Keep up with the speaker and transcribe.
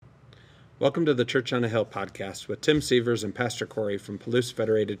Welcome to the Church on a Hill podcast with Tim Sievers and Pastor Corey from Palouse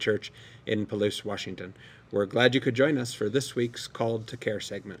Federated Church in Palouse, Washington. We're glad you could join us for this week's Called to Care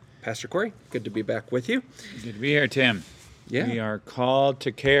segment. Pastor Corey, good to be back with you. Good to be here, Tim. Yeah. We are called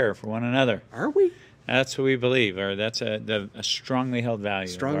to care for one another. Are we? That's what we believe, or that's a strongly held value.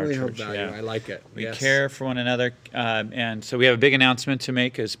 Strongly held church. value. Yeah. I like it. We Yes. care for one another, and so we have a big announcement to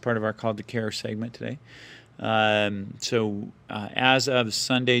make as part of our Called to Care segment today. As of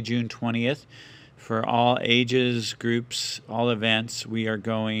Sunday, June 20th, for all ages, groups, all events, we are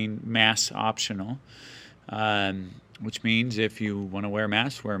going mask optional, which means if you want to wear a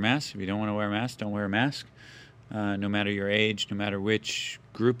mask, wear a mask. If you don't want to wear a mask, don't wear a mask. No matter your age, no matter which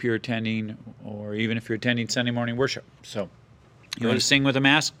group you're attending, or even if you're attending Sunday morning worship. So you want to sing with a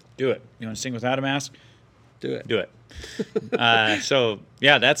mask? Do it. You want to sing without a mask? Do it. Do it.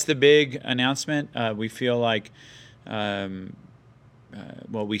 That's the big announcement. We feel like, we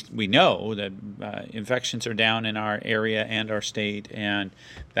know that infections are down in our area and our state, and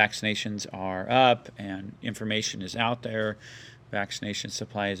vaccinations are up, and information is out there. Vaccination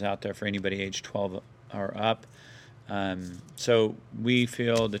supply is out there for anybody age 12 or up. So we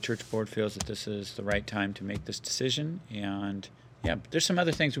feel, the church board feels that this is the right time to make this decision. And there's some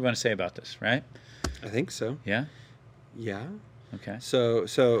other things we want to say about this, right? I think so. Yeah? Yeah. Okay. So,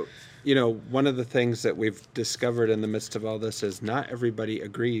 one of the things that we've discovered in the midst of all this is not everybody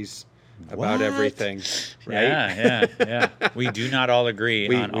agrees about everything, right? Yeah. We do not all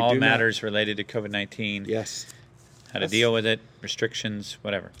agree on all matters related to COVID-19. Yes. How to deal with it, restrictions,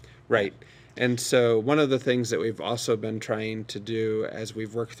 whatever. Right. And so one of the things that we've also been trying to do as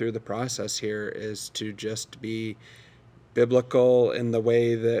we've worked through the process here is to just be biblical in the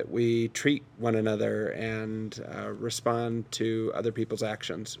way that we treat one another and respond to other people's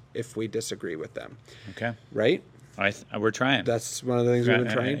actions if we disagree with them. Okay. Right? We're trying. That's one of the things we've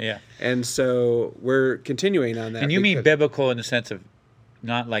been trying. Yeah. And so we're continuing on that. And you mean biblical in the sense of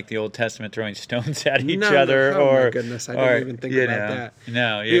not like the Old Testament throwing stones at each No, other, oh my goodness, I didn't even think about that.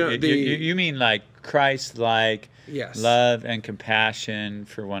 No, you mean like Christ-like love and compassion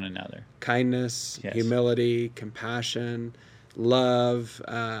for one another. Kindness, humility, compassion, love,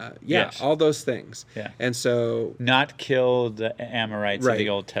 all those things. Yeah. And so not kill the Amorites of the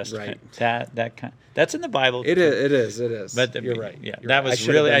Old Testament. Right. That's in the Bible. It is. But you're right. Yeah, You're that right. was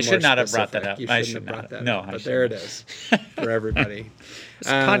really. I should not have brought that specific. up. You I shouldn't should have brought not. that No, up. But there it is for everybody. It's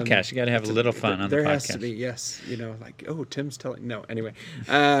a podcast. You got to have a little fun on the podcast. There has to be, yes. Tim's telling. No, anyway.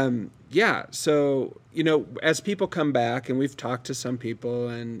 So, as people come back, and we've talked to some people,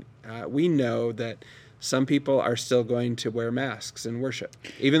 and we know that some people are still going to wear masks in worship,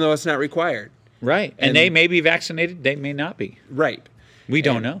 even though it's not required. Right. And they may be vaccinated. They may not be. Right. We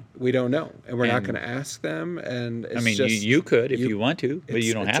don't know. We don't know. And we're not going to ask them. And it's you could if you want to, but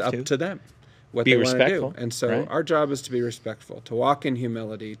you don't have to. It's up to them what be they want to respectful. do. And so our job is to be respectful, to walk in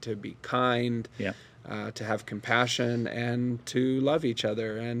humility, to be kind, to have compassion, and to love each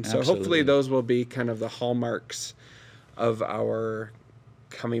other. And so hopefully those will be kind of the hallmarks of our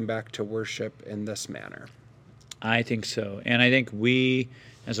coming back to worship in this manner. I think so. And I think we,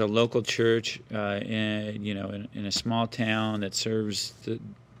 as a local church, in a small town that serves the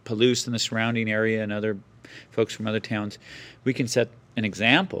Palouse and the surrounding area and other folks from other towns, we can set an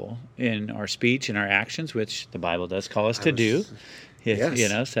example in our speech and our actions, which the Bible does call us to do.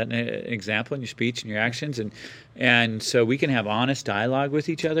 Yes. Set an example in your speech and your actions, and so we can have honest dialogue with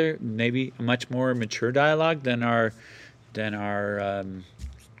each other, maybe a much more mature dialogue than our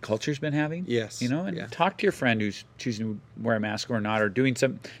culture's been having. Yes. Talk to your friend who's choosing to wear a mask or not, or doing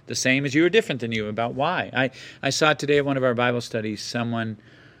the same as you or different than you about why. I saw today at one of our Bible studies, someone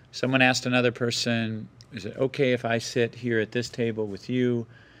asked another person, is it okay if I sit here at this table with you?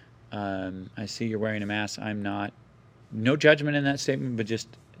 I see you're wearing a mask. I'm not. No judgment in that statement, but just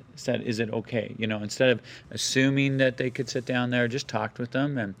said, is it okay? Instead of assuming that they could sit down there, just talked with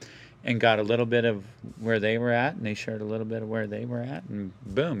them and got a little bit of where they were at, and they shared a little bit of where they were at, and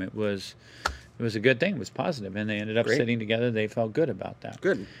boom, it was a good thing. It was positive, and they ended up sitting together. They felt good about that.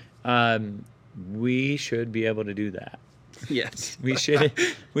 Good. We should be able to do that. Yes.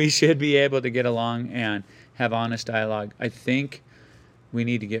 We should be able to get along and have honest dialogue. I think we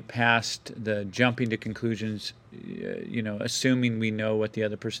need to get past the jumping to conclusions, assuming we know what the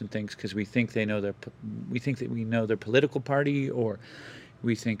other person thinks because we think that we know their political party, or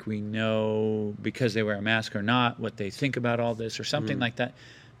we think we know because they wear a mask or not what they think about all this or something like that.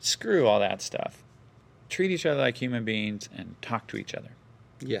 Screw all that stuff. Treat each other like human beings and talk to each other.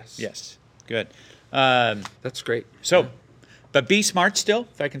 Yes. Good. That's great. So, but be smart still,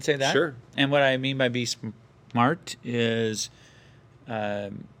 if I can say that. Sure. And what I mean by be smart is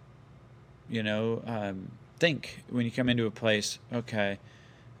think when you come into a place, okay,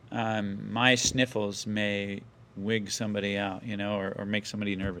 my sniffles may wig somebody out, or make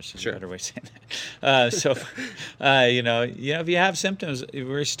somebody nervous is Sure. a better way of saying that. If you have symptoms,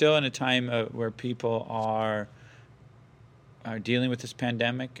 we're still in a time where people are dealing with this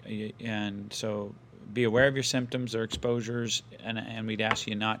pandemic, and so be aware of your symptoms or exposures, and we'd ask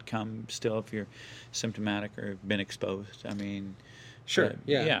you not come still if you're symptomatic or have been exposed. I mean, Sure.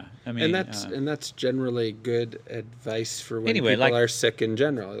 Yeah. I mean, and that's generally good advice for when Anyway, people like- are sick in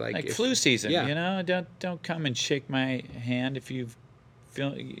general. like if- flu season, Yeah. don't come and shake my hand if you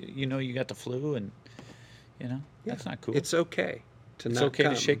feel you got the flu, and that's not cool. It's okay to It's not okay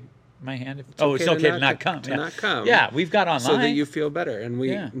come. to shake my hand. It's okay okay to not to- come. to yeah. not come. Yeah, we've got online. so that you feel better, and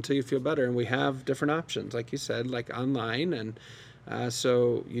Yeah. until you feel better, and we have different options, like you said, like online, and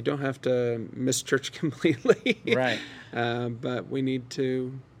so you don't have to miss church completely. Right. But we need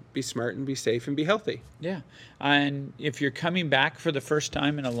to be smart and be safe and be healthy. Yeah, and if you're coming back for the first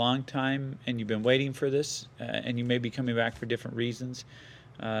time in a long time, and you've been waiting for this, and you may be coming back for different reasons,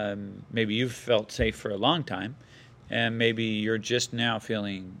 maybe you've felt safe for a long time, and maybe you're just now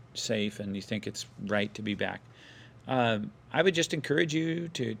feeling safe, and you think it's right to be back. I would just encourage you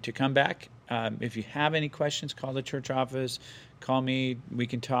to come back. If you have any questions, call the church office, call me. We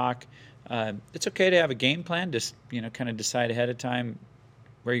can talk. It's okay to have a game plan. Just kind of decide ahead of time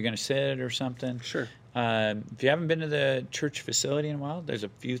where you're going to sit or something. Sure. If you haven't been to the church facility in a while, there's a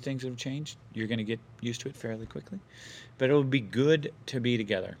few things that have changed. You're going to get used to it fairly quickly, but it will be good to be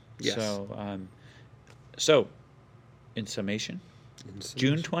together. Yes. So, in summation,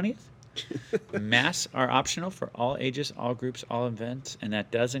 June 20th, Mass are optional for all ages, all groups, all events, and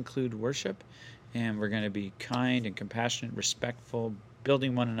that does include worship. And we're going to be kind and compassionate, respectful,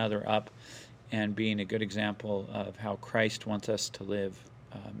 building one another up, and being a good example of how Christ wants us to live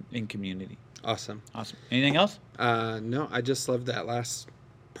in community. Awesome. Anything else? No, I just love that last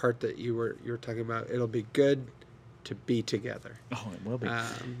part that you were talking about. It'll be good to be together. Oh, it will be.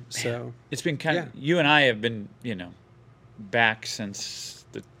 So It's been kind of, you and I have been, back since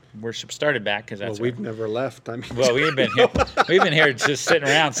the worship started back, because that's we've never left. I mean, we've been here just sitting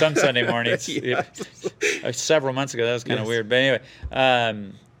around some Sunday mornings. Yes. Several months ago, that was kind of Yes. weird. But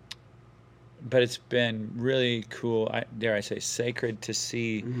anyway, but it's been really cool. Dare I say, sacred to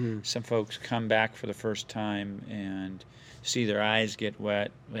see some folks come back for the first time and see their eyes get wet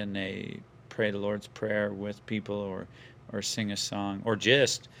when they pray the Lord's Prayer with people, or sing a song, or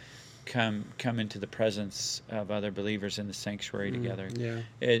just come into the presence of other believers in the sanctuary together. Yeah.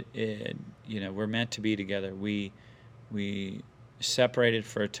 We're meant to be together. We separated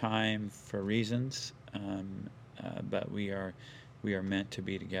for a time for reasons, but we are meant to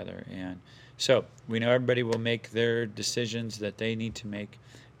be together. And so we know everybody will make their decisions that they need to make,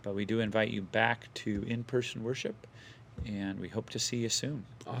 but we do invite you back to in-person worship, and we hope to see you soon.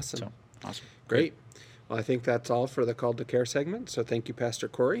 Awesome. So, awesome. Great. Well, I think that's all for the Call to Care segment. So thank you, Pastor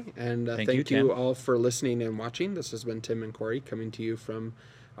Corey. And Thank you, you Tim. all for listening and watching. This has been Tim and Corey coming to you from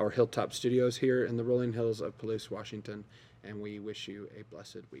our Hilltop Studios here in the rolling hills of Palouse, Washington. And we wish you a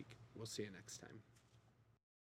blessed week. We'll see you next time.